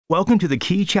Welcome to the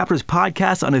Key Chapters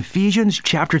podcast on Ephesians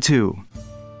chapter 2.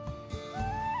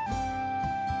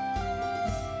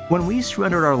 When we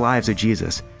surrendered our lives to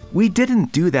Jesus, we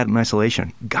didn't do that in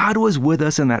isolation. God was with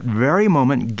us in that very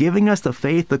moment, giving us the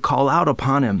faith to call out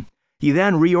upon Him. He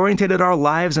then reorientated our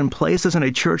lives and placed us in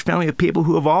a church family of people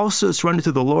who have also surrendered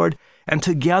to the Lord, and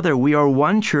together we are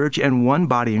one church and one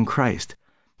body in Christ.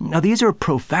 Now, these are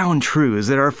profound truths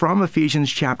that are from Ephesians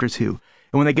chapter 2.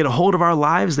 And when they get a hold of our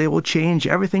lives, they will change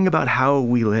everything about how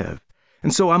we live.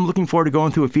 And so I'm looking forward to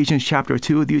going through Ephesians chapter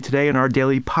 2 with you today in our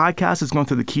daily podcast. It's going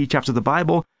through the key chapters of the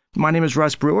Bible. My name is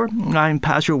Russ Brewer. I'm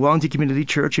pastor of Wellington Community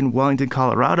Church in Wellington,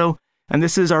 Colorado. And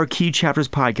this is our Key Chapters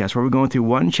podcast, where we're going through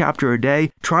one chapter a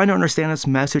day, trying to understand its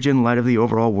message in light of the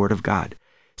overall Word of God.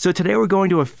 So today we're going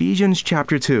to Ephesians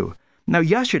chapter 2. Now,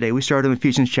 yesterday we started in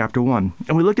Ephesians chapter 1,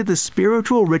 and we looked at the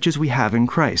spiritual riches we have in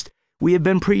Christ. We have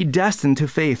been predestined to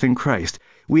faith in Christ.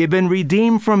 We have been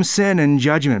redeemed from sin and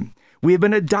judgment. We have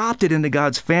been adopted into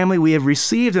God's family. We have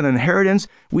received an inheritance.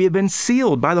 We have been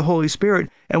sealed by the Holy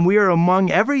Spirit, and we are among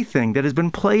everything that has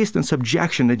been placed in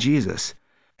subjection to Jesus.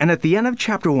 And at the end of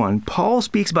chapter 1, Paul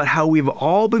speaks about how we've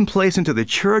all been placed into the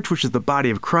church, which is the body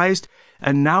of Christ.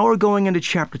 And now we're going into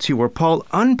chapter 2, where Paul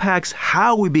unpacks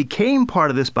how we became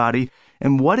part of this body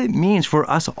and what it means for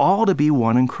us all to be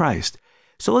one in Christ.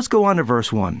 So let's go on to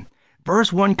verse 1.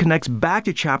 Verse 1 connects back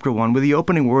to chapter 1 with the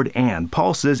opening word and.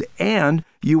 Paul says, "And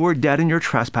you were dead in your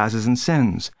trespasses and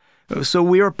sins." So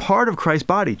we are part of Christ's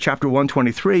body, chapter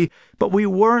 1:23, but we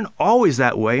weren't always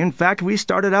that way. In fact, we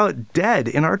started out dead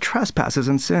in our trespasses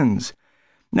and sins.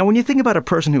 Now, when you think about a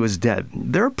person who is dead,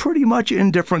 they're pretty much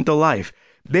indifferent to life.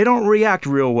 They don't react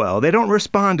real well. They don't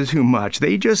respond to too much.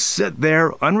 They just sit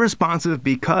there unresponsive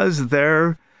because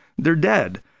they're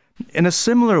dead. In a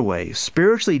similar way,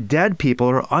 spiritually dead people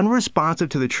are unresponsive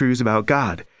to the truths about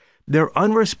God. They're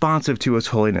unresponsive to His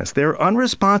holiness. They're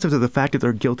unresponsive to the fact that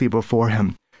they're guilty before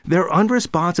Him. They're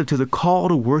unresponsive to the call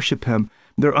to worship Him.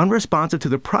 They're unresponsive to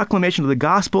the proclamation of the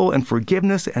gospel and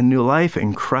forgiveness and new life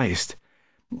in Christ.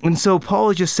 And so Paul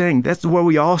is just saying that's where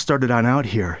we all started on out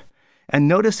here. And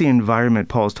notice the environment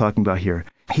Paul is talking about here.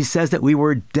 He says that we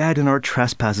were dead in our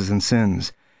trespasses and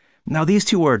sins. Now, these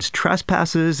two words,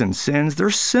 trespasses and sins, they're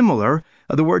similar.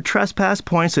 The word trespass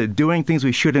points to doing things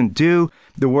we shouldn't do.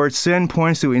 The word sin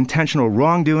points to intentional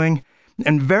wrongdoing.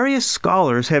 And various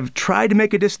scholars have tried to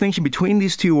make a distinction between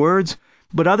these two words,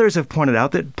 but others have pointed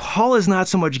out that Paul is not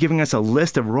so much giving us a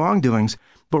list of wrongdoings,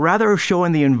 but rather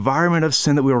showing the environment of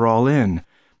sin that we were all in.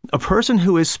 A person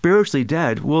who is spiritually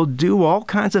dead will do all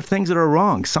kinds of things that are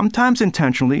wrong, sometimes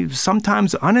intentionally,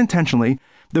 sometimes unintentionally.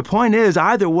 The point is,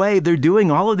 either way, they're doing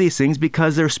all of these things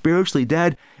because they're spiritually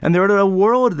dead, and they're in a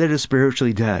world that is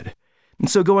spiritually dead. And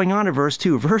so going on to verse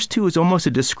 2, verse 2 is almost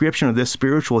a description of this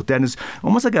spiritual deadness,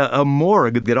 almost like a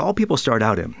morgue that all people start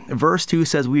out in. Verse 2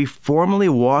 says, "We formerly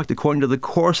walked according to the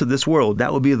course of this world."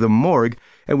 That would be the morgue,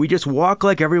 and we just walk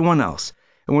like everyone else.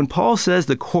 And when Paul says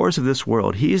the course of this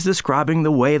world, he is describing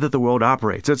the way that the world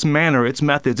operates, its manner, its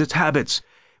methods, its habits.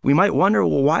 We might wonder,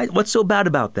 well, why? What's so bad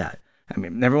about that? I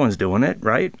mean, everyone's doing it,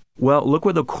 right? Well, look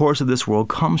where the course of this world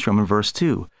comes from in verse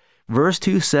 2. Verse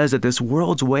 2 says that this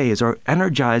world's ways are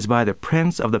energized by the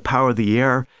prince of the power of the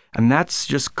air, and that's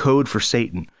just code for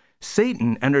Satan.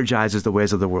 Satan energizes the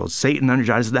ways of the world. Satan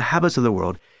energizes the habits of the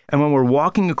world. And when we're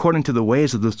walking according to the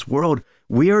ways of this world,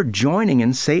 we are joining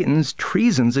in Satan's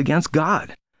treasons against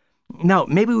God. Now,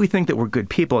 maybe we think that we're good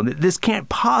people, and this can't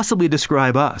possibly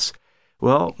describe us.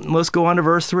 Well, let's go on to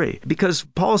verse 3, because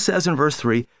Paul says in verse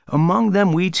 3, "Among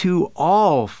them we too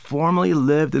all formerly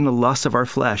lived in the lusts of our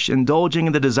flesh, indulging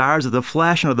in the desires of the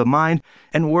flesh and of the mind,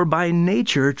 and were by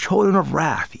nature children of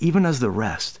wrath, even as the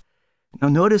rest." Now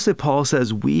notice that Paul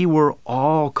says we were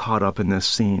all caught up in this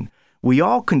scene. We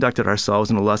all conducted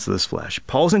ourselves in the lusts of this flesh.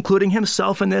 Paul's including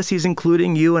himself in this. He's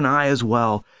including you and I as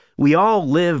well. We all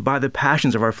live by the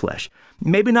passions of our flesh.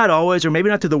 Maybe not always, or maybe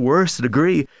not to the worst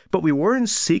degree, but we weren't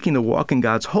seeking to walk in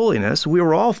God's holiness. We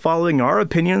were all following our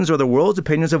opinions or the world's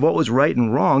opinions of what was right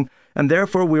and wrong, and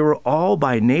therefore we were all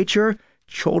by nature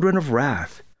children of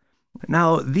wrath.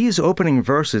 Now, these opening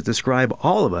verses describe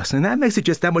all of us, and that makes it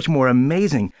just that much more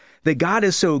amazing that God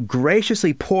has so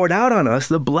graciously poured out on us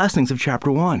the blessings of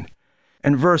chapter 1.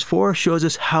 And verse 4 shows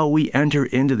us how we enter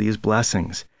into these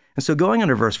blessings. And so going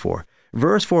under verse 4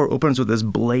 opens with this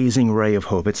blazing ray of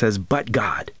hope. It says, "But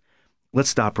God." Let's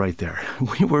stop right there.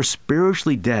 We were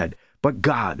spiritually dead, but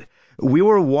God. We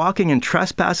were walking in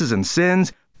trespasses and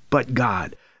sins, but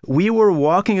God. We were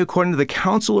walking according to the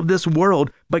counsel of this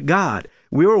world, but God.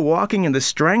 We were walking in the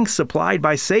strength supplied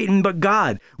by Satan, but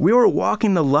God. We were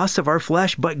walking the lusts of our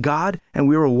flesh, but God. And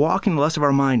we were walking the lusts of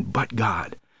our mind, but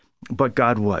God. But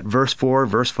God what? Verse 4,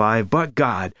 verse 5, but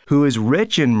God, who is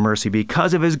rich in mercy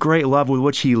because of his great love with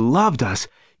which he loved us,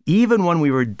 even when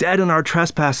we were dead in our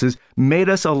trespasses, made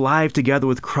us alive together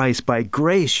with Christ. By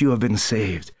grace you have been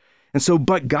saved. And so,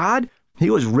 but God, he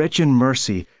was rich in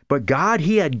mercy. But God,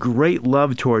 he had great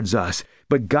love towards us.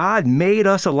 But God made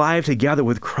us alive together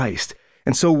with Christ.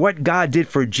 And so what God did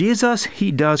for Jesus,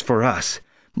 he does for us.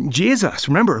 Jesus,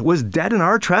 remember, was dead in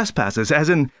our trespasses, as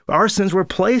in our sins were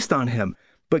placed on him.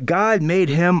 But God made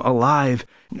him alive.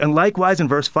 And likewise in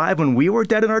verse 5, when we were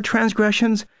dead in our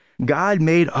transgressions, God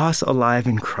made us alive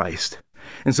in Christ.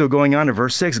 And so going on to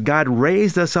verse 6, God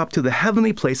raised us up to the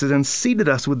heavenly places and seated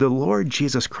us with the Lord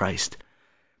Jesus Christ.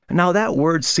 Now that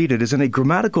word seated is in a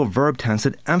grammatical verb tense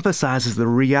that emphasizes the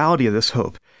reality of this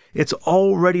hope. It's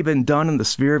already been done in the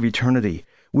sphere of eternity.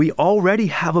 We already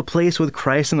have a place with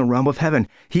Christ in the realm of heaven.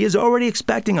 He is already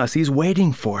expecting us. He's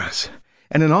waiting for us.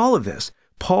 And in all of this,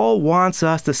 Paul wants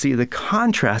us to see the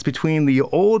contrast between the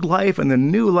old life and the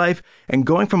new life and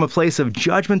going from a place of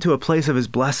judgment to a place of his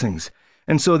blessings.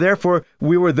 And so therefore,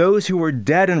 we were those who were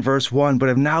dead in verse 1, but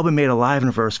have now been made alive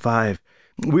in verse 5.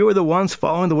 We were the ones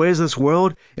following the ways of this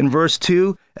world in verse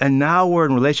 2, and now we're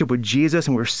in relationship with Jesus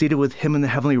and we're seated with him in the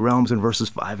heavenly realms in verses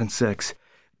 5 and 6.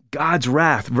 God's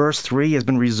wrath, verse 3, has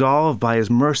been resolved by his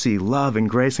mercy, love, and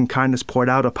grace and kindness poured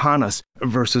out upon us,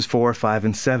 verses 4, 5,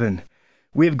 and 7.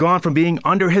 We have gone from being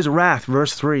under his wrath,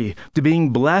 verse 3, to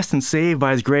being blessed and saved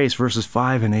by his grace, verses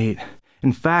 5 and 8.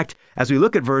 In fact, as we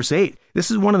look at verse 8,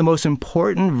 this is one of the most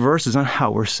important verses on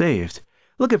how we're saved.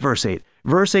 Look at verse 8.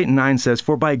 Verse 8 and 9 says,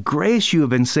 "For by grace you have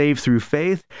been saved through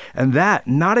faith, and that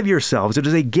not of yourselves, it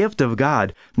is a gift of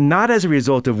God, not as a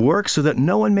result of works, so that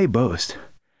no one may boast."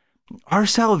 Our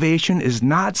salvation is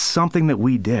not something that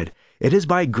we did. It is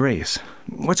by grace.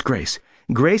 What's grace?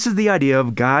 Grace is the idea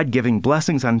of God giving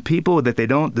blessings on people that they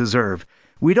don't deserve.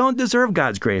 We don't deserve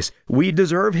God's grace. We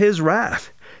deserve his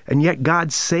wrath. And yet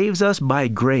God saves us by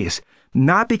grace,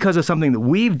 not because of something that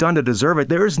we've done to deserve it.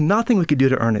 There is nothing we could do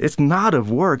to earn it. It's not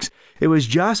of works. It was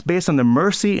just based on the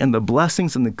mercy and the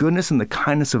blessings and the goodness and the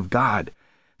kindness of God.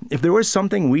 If there was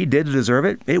something we did to deserve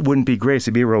it, it wouldn't be grace,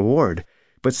 it'd be a reward.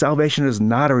 But salvation is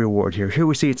not a reward here. Here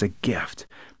we see it's a gift.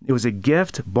 It was a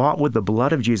gift bought with the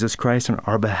blood of Jesus Christ on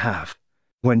our behalf.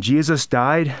 When Jesus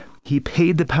died, he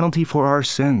paid the penalty for our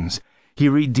sins. He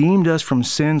redeemed us from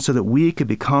sin so that we could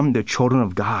become the children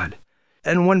of God.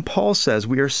 And when Paul says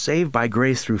we are saved by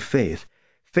grace through faith,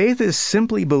 faith is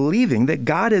simply believing that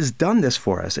God has done this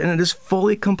for us, and it is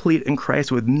fully complete in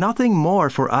Christ with nothing more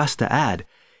for us to add.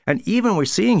 And even we're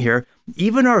seeing here,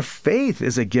 even our faith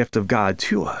is a gift of God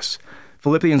to us.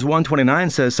 Philippians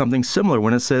 1:29 says something similar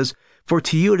when it says, "For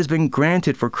to you it has been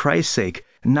granted for Christ's sake,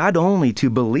 not only to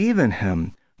believe in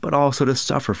him, but also to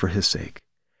suffer for his sake."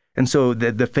 And so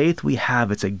the faith we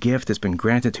have, it's a gift that's been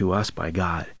granted to us by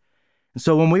God. And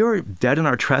so when we were dead in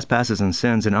our trespasses and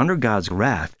sins and under God's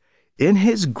wrath, in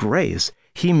his grace,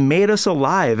 he made us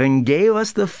alive and gave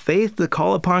us the faith to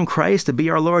call upon Christ to be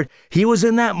our Lord. He was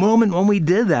in that moment when we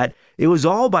did that. It was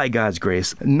all by God's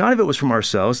grace. None of it was from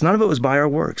ourselves. None of it was by our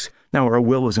works. Now, our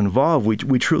will was involved.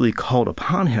 We truly called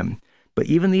upon him. But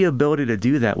even the ability to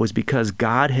do that was because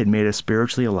God had made us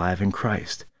spiritually alive in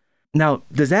Christ. Now,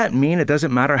 does that mean it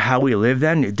doesn't matter how we live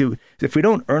then? If we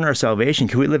don't earn our salvation,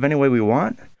 can we live any way we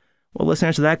want? Well, let's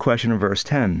answer that question in verse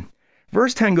 10.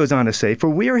 Verse 10 goes on to say, "For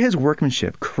we are his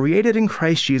workmanship, created in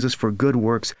Christ Jesus for good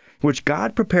works, which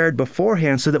God prepared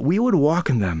beforehand so that we would walk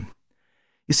in them."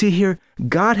 You see here,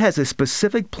 God has a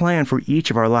specific plan for each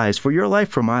of our lives, for your life,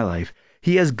 for my life.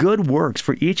 He has good works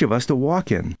for each of us to walk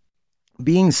in.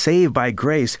 Being saved by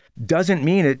grace doesn't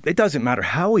mean it doesn't matter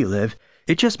how we live.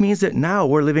 It just means that now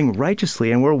we're living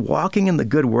righteously and we're walking in the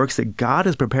good works that God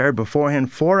has prepared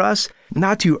beforehand for us,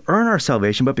 not to earn our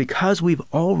salvation, but because we've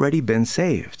already been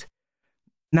saved.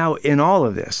 Now, in all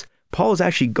of this, Paul is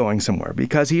actually going somewhere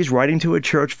because he's writing to a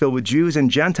church filled with Jews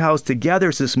and Gentiles together.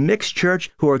 It's this mixed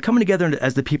church who are coming together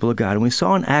as the people of God. And we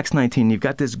saw in Acts 19, you've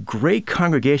got this great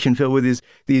congregation filled with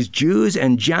these Jews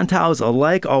and Gentiles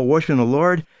alike, all worshiping the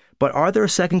Lord. But are there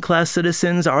second-class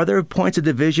citizens? Are there points of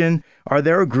division? Are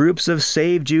there groups of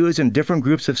saved Jews and different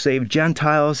groups of saved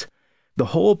Gentiles? The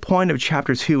whole point of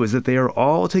chapter 2 is that they are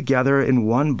all together in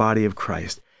one body of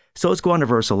Christ. So let's go on to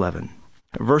verse 11.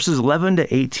 Verses 11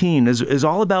 to 18 is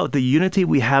all about the unity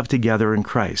we have together in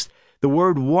Christ. The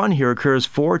word one here occurs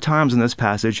 4 times in this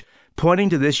passage,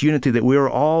 pointing to this unity that we are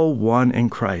all one in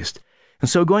Christ. And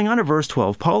so going on to verse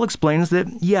 12, Paul explains that,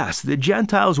 yes, the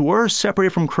Gentiles were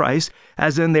separated from Christ,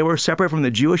 as in they were separated from the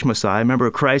Jewish Messiah.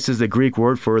 Remember, Christ is the Greek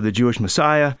word for the Jewish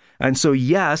Messiah. And so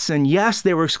yes,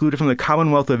 they were excluded from the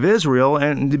commonwealth of Israel,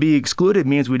 and to be excluded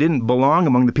means we didn't belong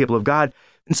among the people of God.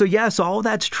 And so yes, all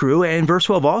that's true, and verse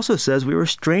 12 also says we were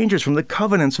strangers from the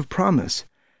covenants of promise.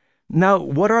 Now,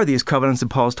 what are these covenants that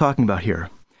Paul's talking about here?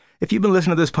 If you've been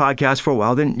listening to this podcast for a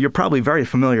while, then you're probably very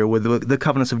familiar with the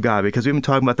covenants of God, because we've been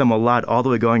talking about them a lot all the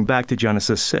way going back to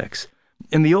Genesis 6.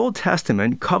 In the Old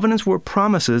Testament, covenants were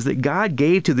promises that God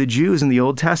gave to the Jews in the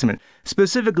Old Testament,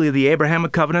 specifically the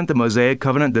Abrahamic covenant, the Mosaic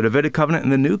covenant, the Davidic covenant,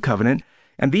 and the New covenant.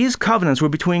 And these covenants were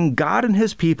between God and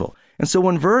his people. And so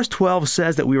when verse 12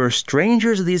 says that we were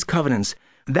strangers of these covenants,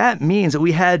 that means that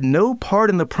we had no part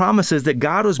in the promises that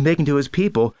God was making to his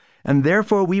people, and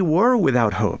therefore we were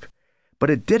without hope. But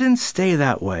it didn't stay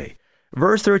that way.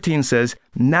 Verse 13 says,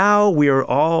 "Now we are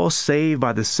all saved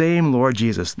by the same Lord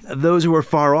Jesus. Those who were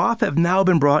far off have now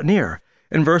been brought near."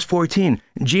 In verse 14,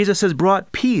 Jesus has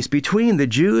brought peace between the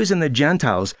Jews and the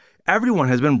Gentiles. Everyone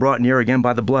has been brought near again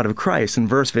by the blood of Christ. In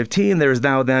verse 15, there is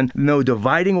now then no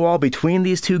dividing wall between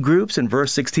these two groups. In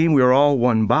verse 16, we are all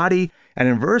one body. And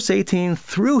in verse 18,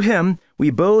 through him, we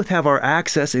both have our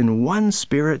access in one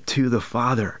spirit to the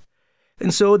Father.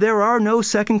 And so there are no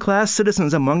second-class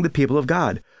citizens among the people of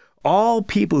God. All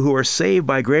people who are saved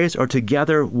by grace are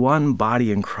together one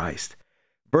body in Christ.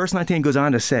 Verse 19 goes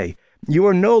on to say, "You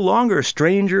are no longer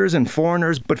strangers and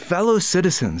foreigners, but fellow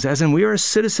citizens, as in we are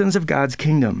citizens of God's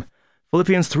kingdom."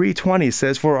 Philippians 3:20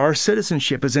 says, "For our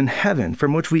citizenship is in heaven,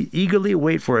 from which we eagerly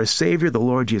wait for a Savior, the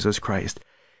Lord Jesus Christ."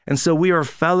 And so we are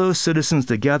fellow citizens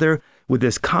together with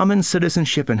this common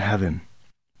citizenship in heaven.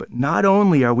 But not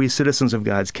only are we citizens of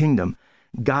God's kingdom,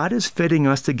 God is fitting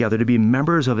us together to be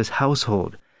members of his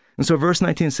household. And so verse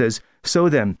 19 says, "So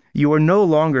then, you are no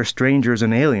longer strangers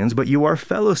and aliens, but you are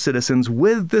fellow citizens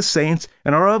with the saints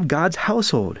and are of God's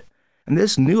household." And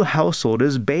this new household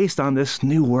is based on this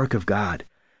new work of God.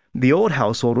 The old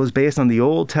household was based on the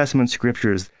Old Testament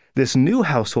scriptures. This new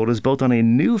household is built on a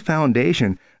new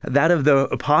foundation, that of the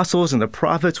apostles and the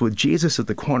prophets with Jesus as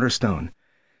the cornerstone.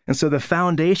 And so the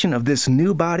foundation of this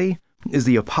new body is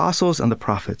the apostles and the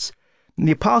prophets.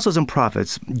 The apostles and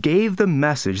prophets gave the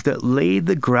message that laid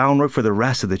the groundwork for the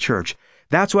rest of the church.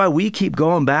 That's why we keep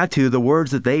going back to the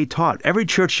words that they taught. Every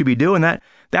church should be doing that.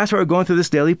 That's why we're going through this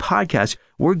daily podcast.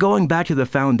 We're going back to the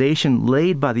foundation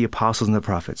laid by the apostles and the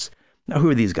prophets. Now, who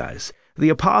are these guys? The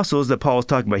apostles that Paul is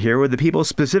talking about here were the people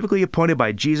specifically appointed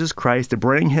by Jesus Christ to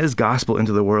bring his gospel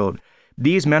into the world.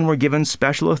 These men were given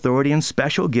special authority and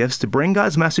special gifts to bring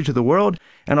God's message to the world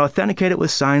and authenticate it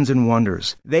with signs and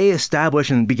wonders. They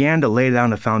established and began to lay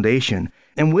down a foundation.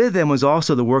 And with them was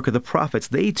also the work of the prophets.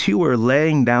 They too were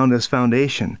laying down this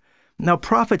foundation. Now,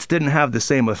 prophets didn't have the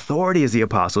same authority as the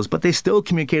apostles, but they still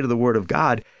communicated the word of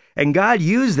God. And God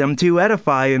used them to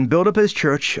edify and build up his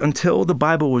church until the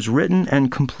Bible was written and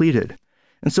completed.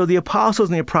 And so the apostles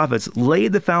and the prophets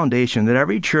laid the foundation that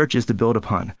every church is to build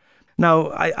upon.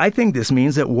 Now, I think this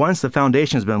means that once the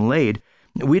foundation has been laid,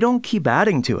 we don't keep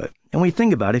adding to it. And we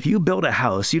think about it, if you build a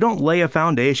house, you don't lay a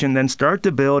foundation, then start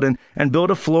to build and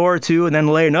build a floor or two, and then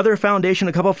lay another foundation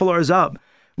a couple floors up.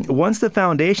 Once the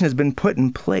foundation has been put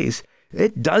in place,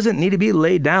 it doesn't need to be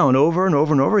laid down over and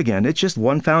over and over again. It's just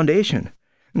one foundation.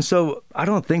 And so I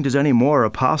don't think there's any more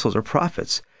apostles or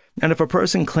prophets. And if a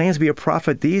person claims to be a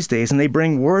prophet these days and they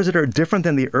bring words that are different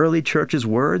than the early church's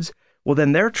words, well,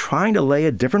 then they're trying to lay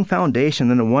a different foundation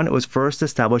than the one that was first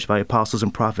established by apostles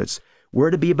and prophets. We're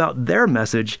to be about their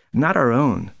message, not our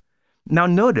own. Now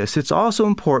notice, it's also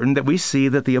important that we see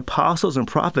that the apostles and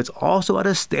prophets also had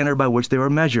a standard by which they were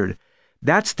measured.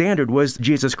 That standard was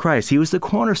Jesus Christ. He was the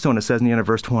cornerstone, it says in the end of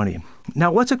verse 20.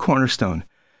 Now, what's a cornerstone?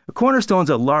 A cornerstone is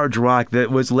a large rock that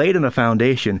was laid in a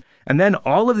foundation, and then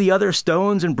all of the other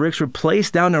stones and bricks were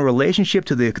placed down in relationship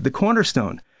to the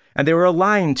cornerstone, and they were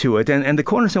aligned to it, and the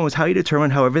cornerstone was how you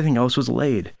determined how everything else was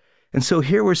laid. And so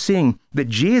here we're seeing that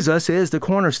Jesus is the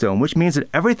cornerstone, which means that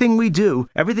everything we do,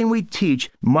 everything we teach,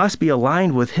 must be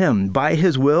aligned with him by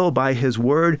his will, by his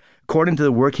word, according to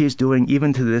the work he's doing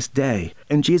even to this day.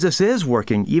 And Jesus is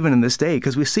working even in this day,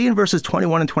 because we see in verses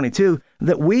 21 and 22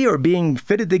 that we are being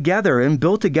fitted together and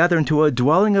built together into a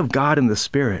dwelling of God in the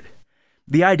Spirit.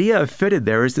 The idea of fitted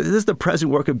there is that this is the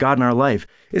present work of God in our life.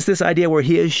 It's this idea where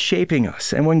he is shaping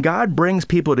us. And when God brings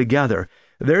people together,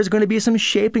 there's going to be some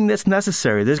shaping that's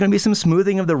necessary. There's going to be some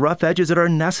smoothing of the rough edges that are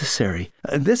necessary.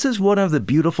 This is one of the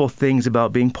beautiful things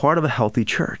about being part of a healthy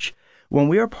church. When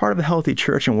we are part of a healthy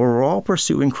church and we're all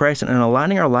pursuing Christ and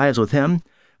aligning our lives with him,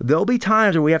 there'll be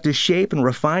times where we have to shape and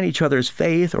refine each other's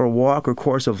faith or walk or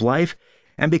course of life.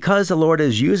 And because the Lord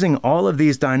is using all of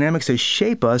these dynamics to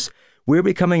shape us, we're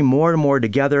becoming more and more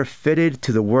together fitted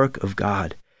to the work of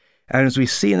God. And as we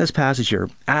see in this passage here,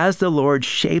 as the Lord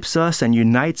shapes us and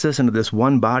unites us into this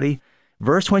one body,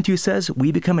 verse 22 says,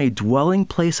 we become a dwelling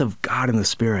place of God in the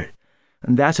Spirit.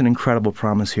 And that's an incredible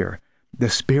promise here. The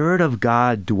Spirit of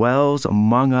God dwells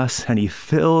among us, and He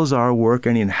fills our work,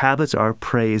 and He inhabits our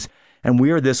praise, and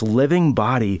we are this living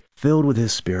body filled with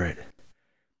His Spirit.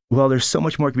 Well, there's so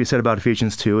much more to be said about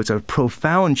Ephesians 2. It's a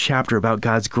profound chapter about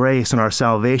God's grace and our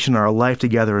salvation and our life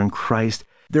together in Christ.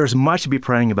 There's much to be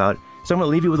praying about. So I'm going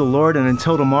to leave you with the Lord, and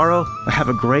until tomorrow, have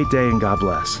a great day and God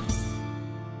bless.